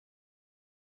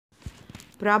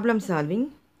Problem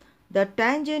solving. The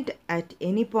tangent at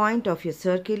any point of a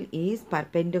circle is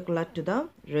perpendicular to the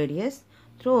radius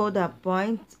through the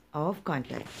points of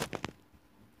contact.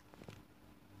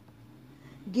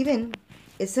 Given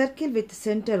a circle with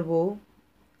center O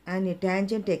and a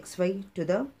tangent xy to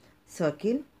the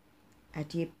circle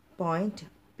at a point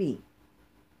P.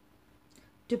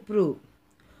 To prove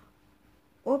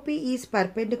OP is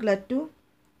perpendicular to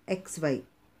xy.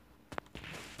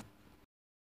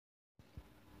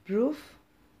 Proof.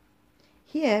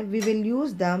 Here we will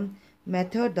use the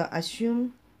method that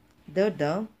assume that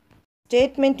the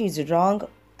statement is wrong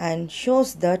and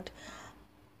shows that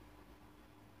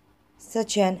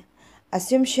such an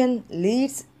assumption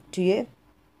leads to a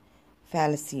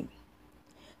fallacy.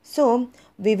 So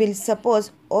we will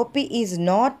suppose OP is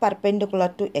not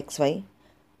perpendicular to xy.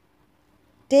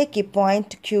 Take a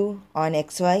point Q on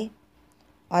xy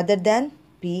other than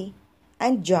P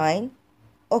and join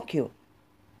OQ.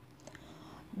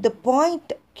 The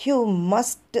point Q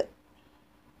must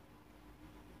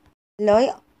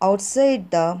lie outside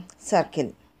the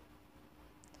circle.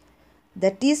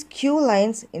 That is, Q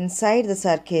lines inside the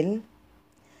circle.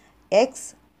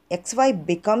 XY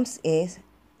becomes a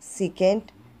secant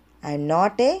and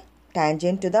not a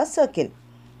tangent to the circle.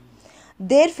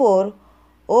 Therefore,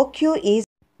 OQ is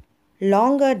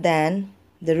longer than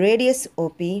the radius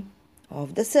OP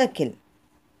of the circle.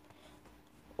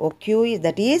 OQ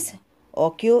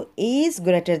is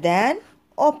greater than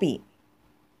OP.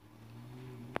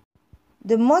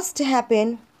 This must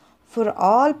happen for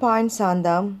all points on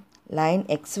the line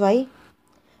XY.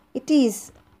 It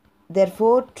is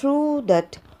therefore true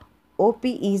that OP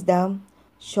is the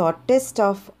shortest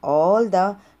of all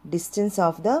the distance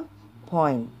of the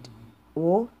point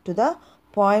O to the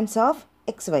points of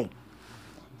XY.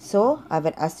 So,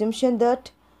 our assumption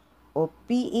that OP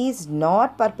is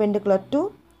not perpendicular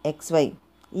to XY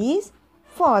is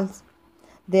false.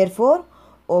 Therefore,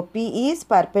 OP is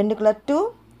perpendicular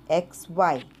to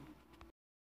XY.